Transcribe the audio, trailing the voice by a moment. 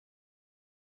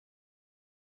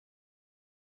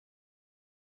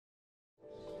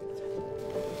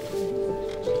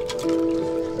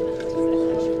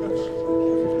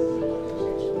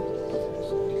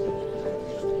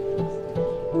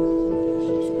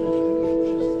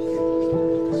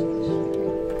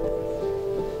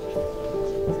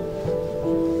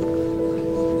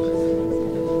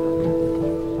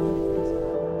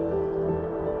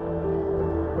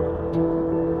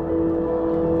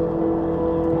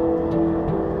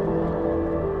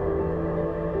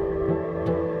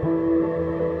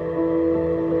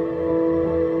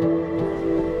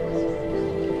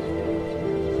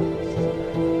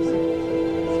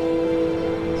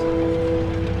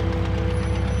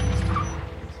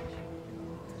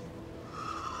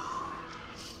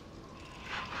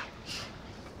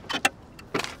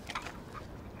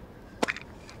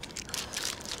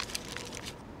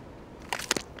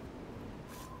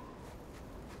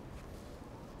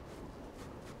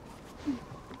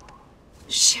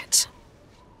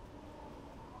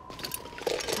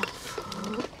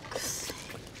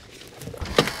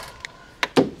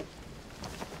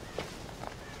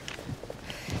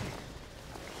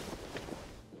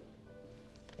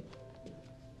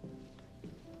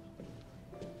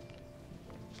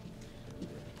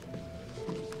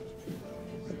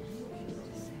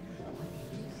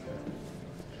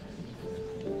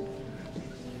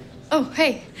Oh,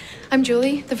 hey. I'm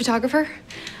Julie, the photographer.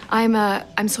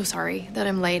 I'm so sorry that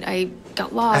I'm late. I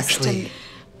got lost. Actually,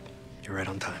 you're right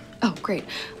on time. Oh, great.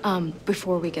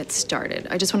 Before we get started,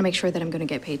 I just want to make sure that I'm going to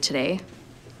get paid today.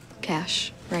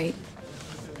 Cash, right?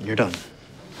 You're done.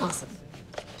 Awesome.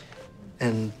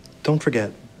 And don't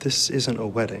forget, this isn't a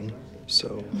wedding,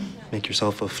 so make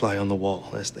yourself a fly on the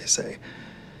wall, as they say.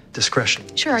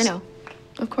 Discretion. Sure, I know.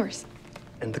 Of course.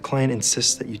 And the client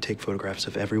insists that you take photographs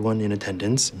of everyone in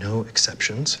attendance, no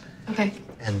exceptions. Okay.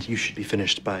 And you should be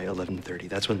finished by 11:30.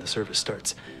 That's when the service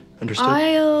starts. Understood?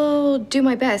 I'll do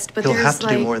my best, but You'll there's have to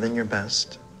like... do more than your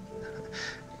best.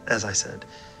 As I said,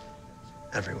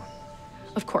 everyone.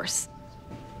 Of course.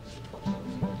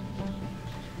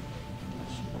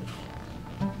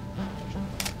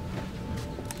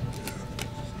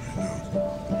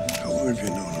 How long have you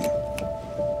known him?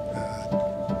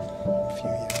 A few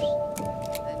years.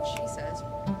 Then she says,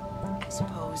 I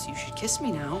suppose you should kiss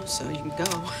me now so you can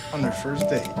go. On their first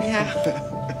date? Yeah.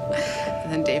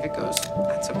 And then David goes,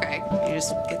 that's okay. He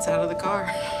just gets out of the car.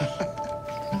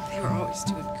 They were always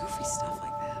doing goofy stuff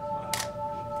like that.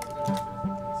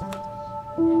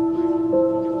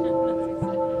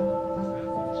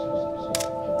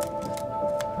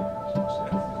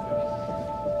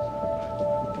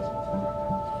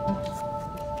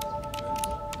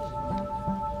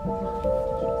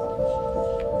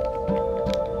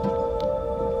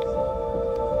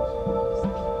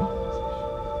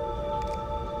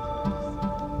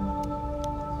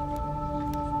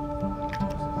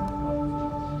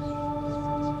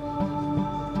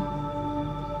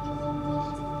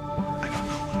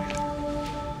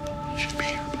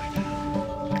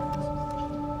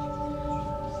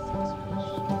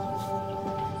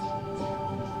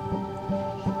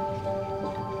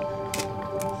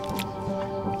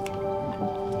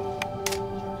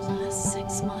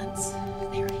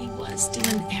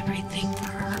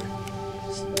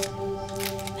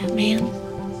 That man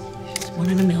is one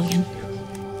in a million.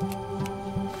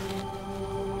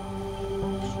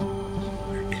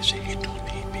 Where is he? He told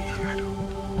me he'd be here. I don't.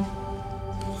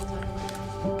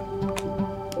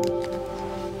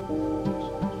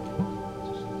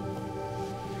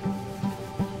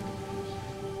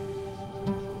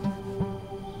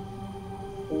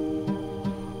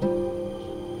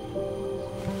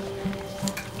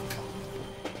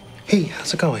 Hey,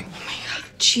 how's it going? Oh my God,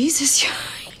 Jesus,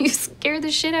 you scared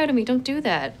the shit out of me. Don't do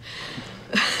that.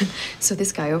 So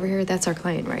this guy over here, that's our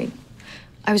client, right?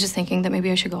 I was just thinking that maybe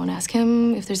I should go and ask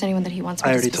him if there's anyone that he wants me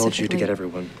I to already told you to specifically- get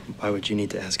everyone. Why would you need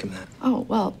to ask him that? Oh,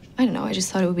 well, I don't know. I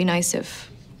just thought it would be nice if,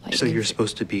 like... So you're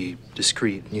supposed to be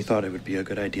discreet, and you thought it would be a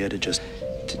good idea to just...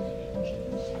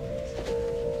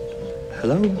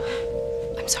 Hello?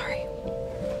 I'm sorry.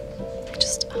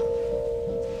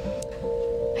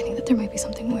 I think that there might be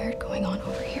something weird going on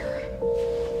over here.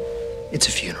 It's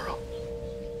a funeral.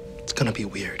 It's gonna be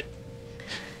weird.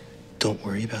 Don't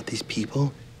worry about these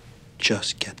people.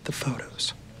 Just get the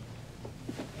photos.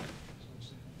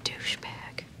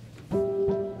 Douchebag.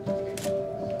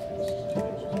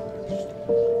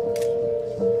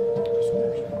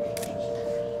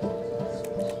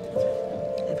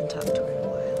 I haven't talked to her in a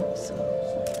while, so.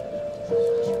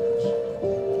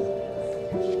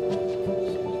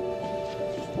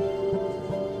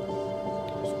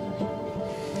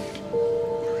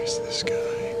 Where is this guy?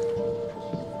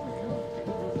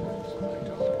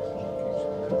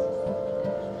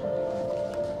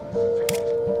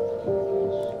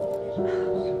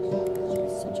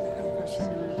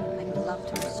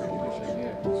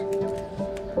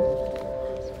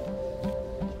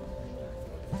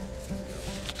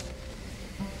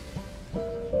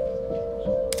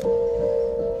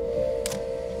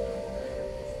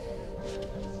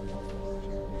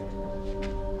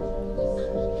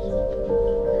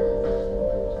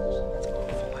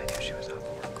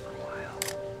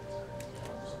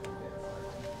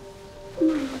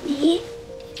 Mommy, do you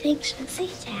think she'll see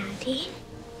Daddy?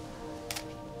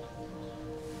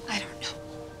 I don't know.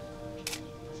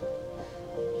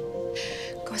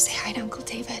 Go say hi to Uncle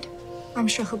David. I'm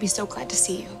sure he'll be so glad to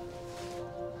see you.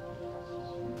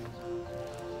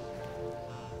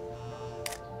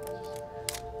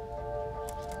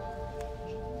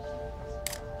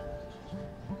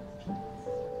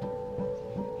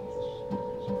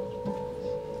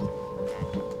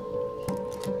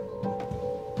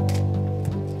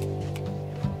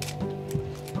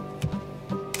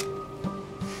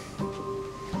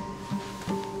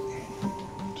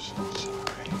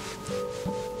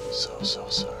 So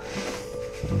sorry.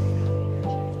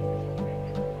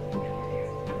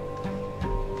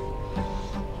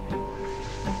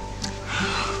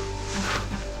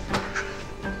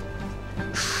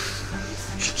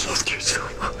 so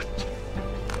much.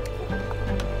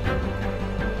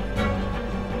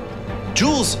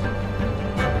 Jules!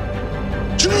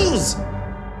 Jules!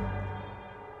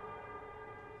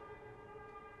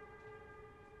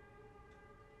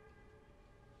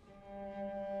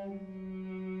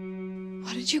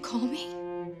 What did you call me?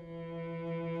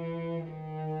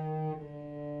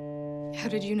 How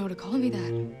did you know to call me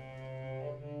that?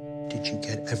 Did you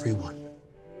get everyone?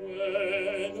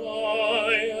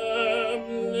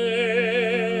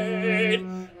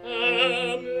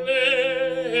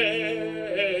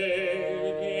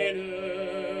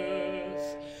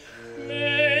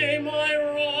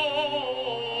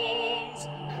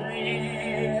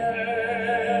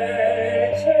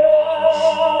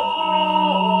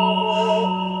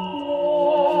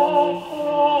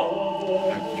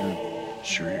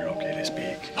 You're sure you're okay to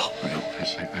speak? Oh, I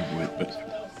would, but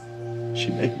she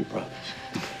made me promise.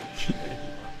 She made me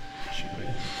promise. She made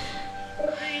me.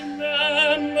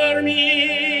 Remember me.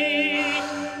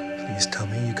 Please tell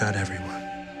me you got everyone.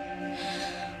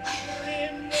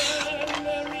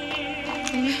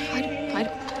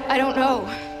 I don't know.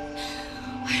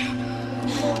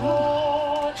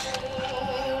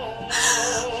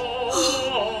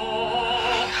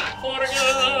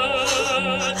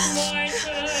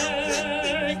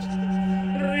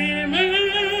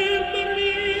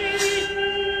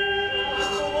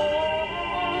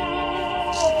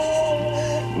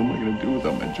 What am I gonna do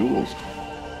without my jewels?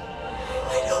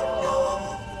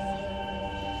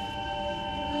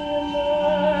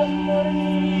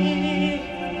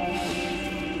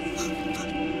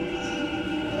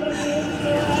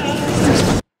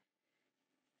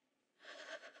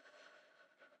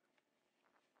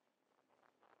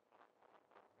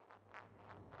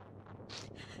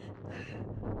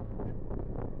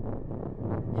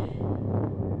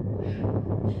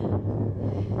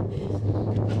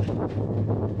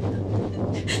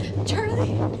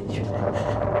 Charlie?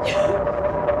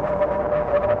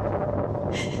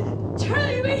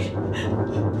 Charlie, wait!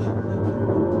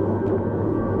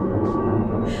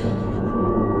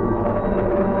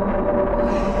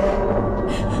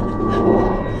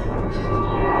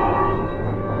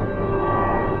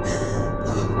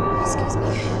 Excuse me.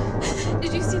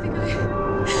 Did you see the guy?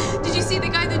 Did you see the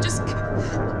guy that just...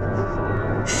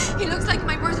 He looks like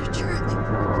my brother Charlie.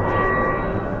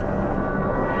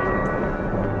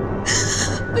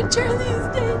 But Charlie is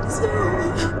dead, so...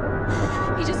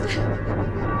 He just... He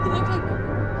looked like...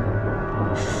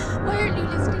 Why aren't you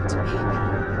listening to me?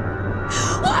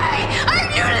 Why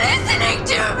aren't you listening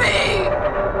to me?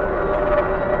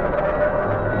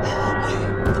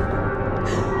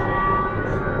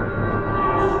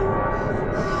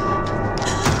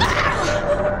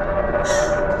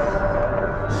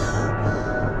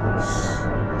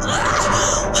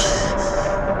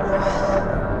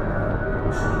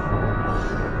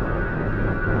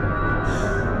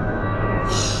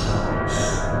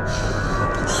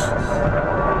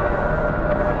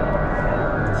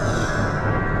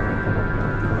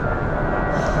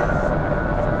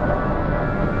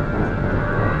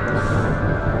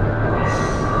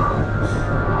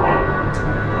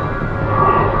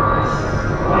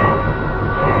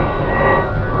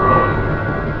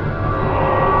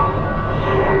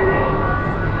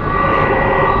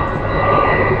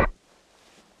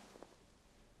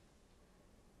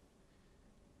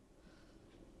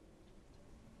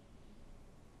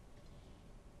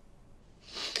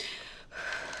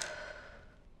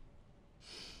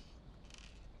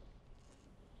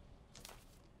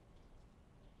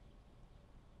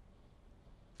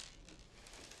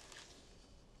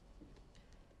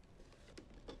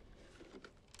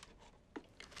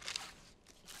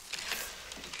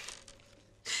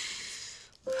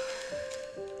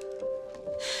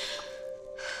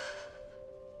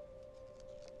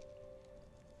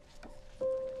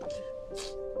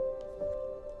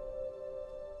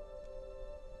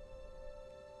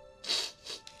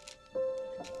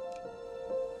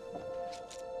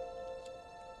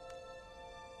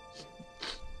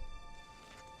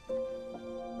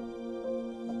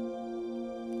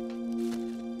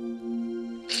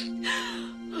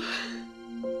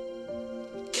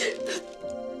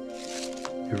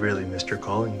 You really missed your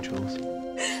calling, Jules.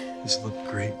 This looked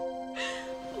great.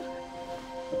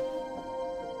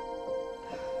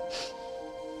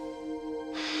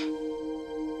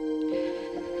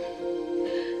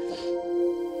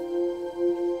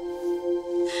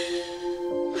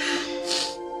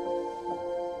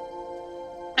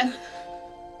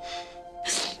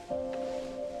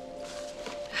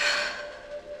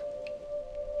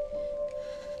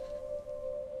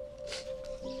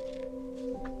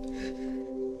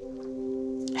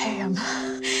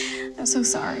 so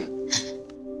sorry.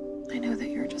 I know that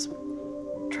you're just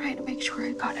trying to make sure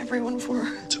I got everyone for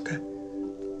her. It's okay.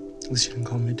 At least you didn't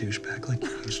call me a douchebag like you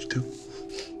used to do.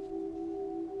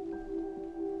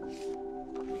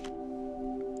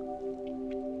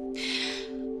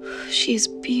 She's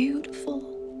beautiful.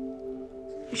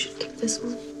 You should keep this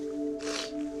one.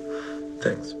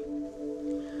 Thanks.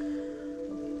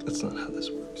 That's not how this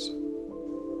works.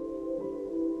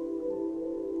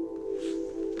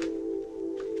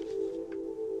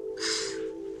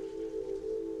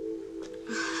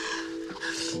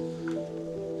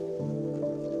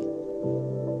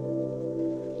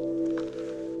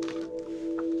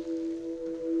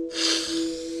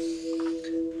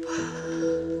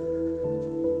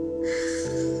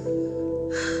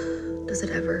 Does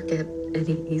it ever get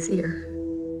any easier?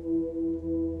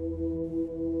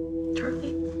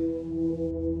 Charlie?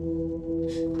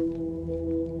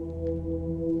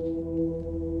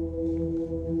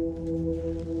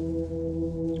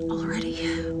 Already?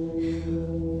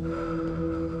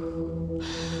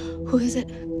 Who is it?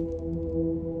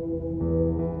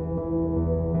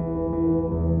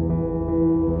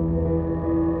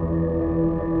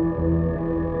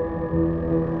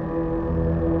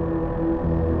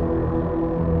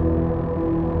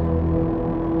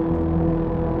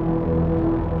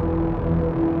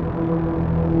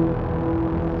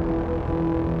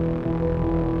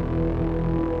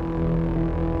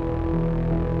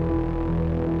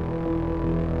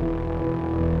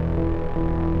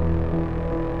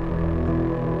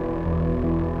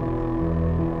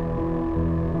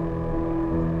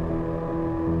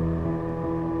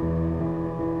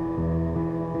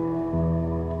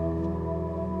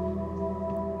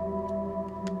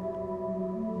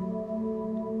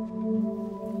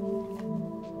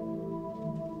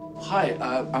 Hi,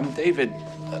 I'm David,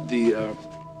 the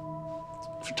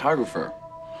photographer.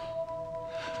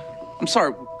 I'm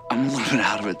sorry, I'm a little bit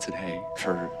out of it today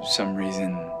for some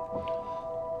reason.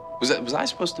 Was I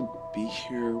supposed to be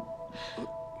here?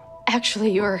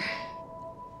 Actually, you're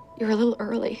a little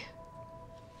early.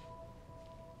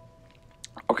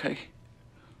 Okay.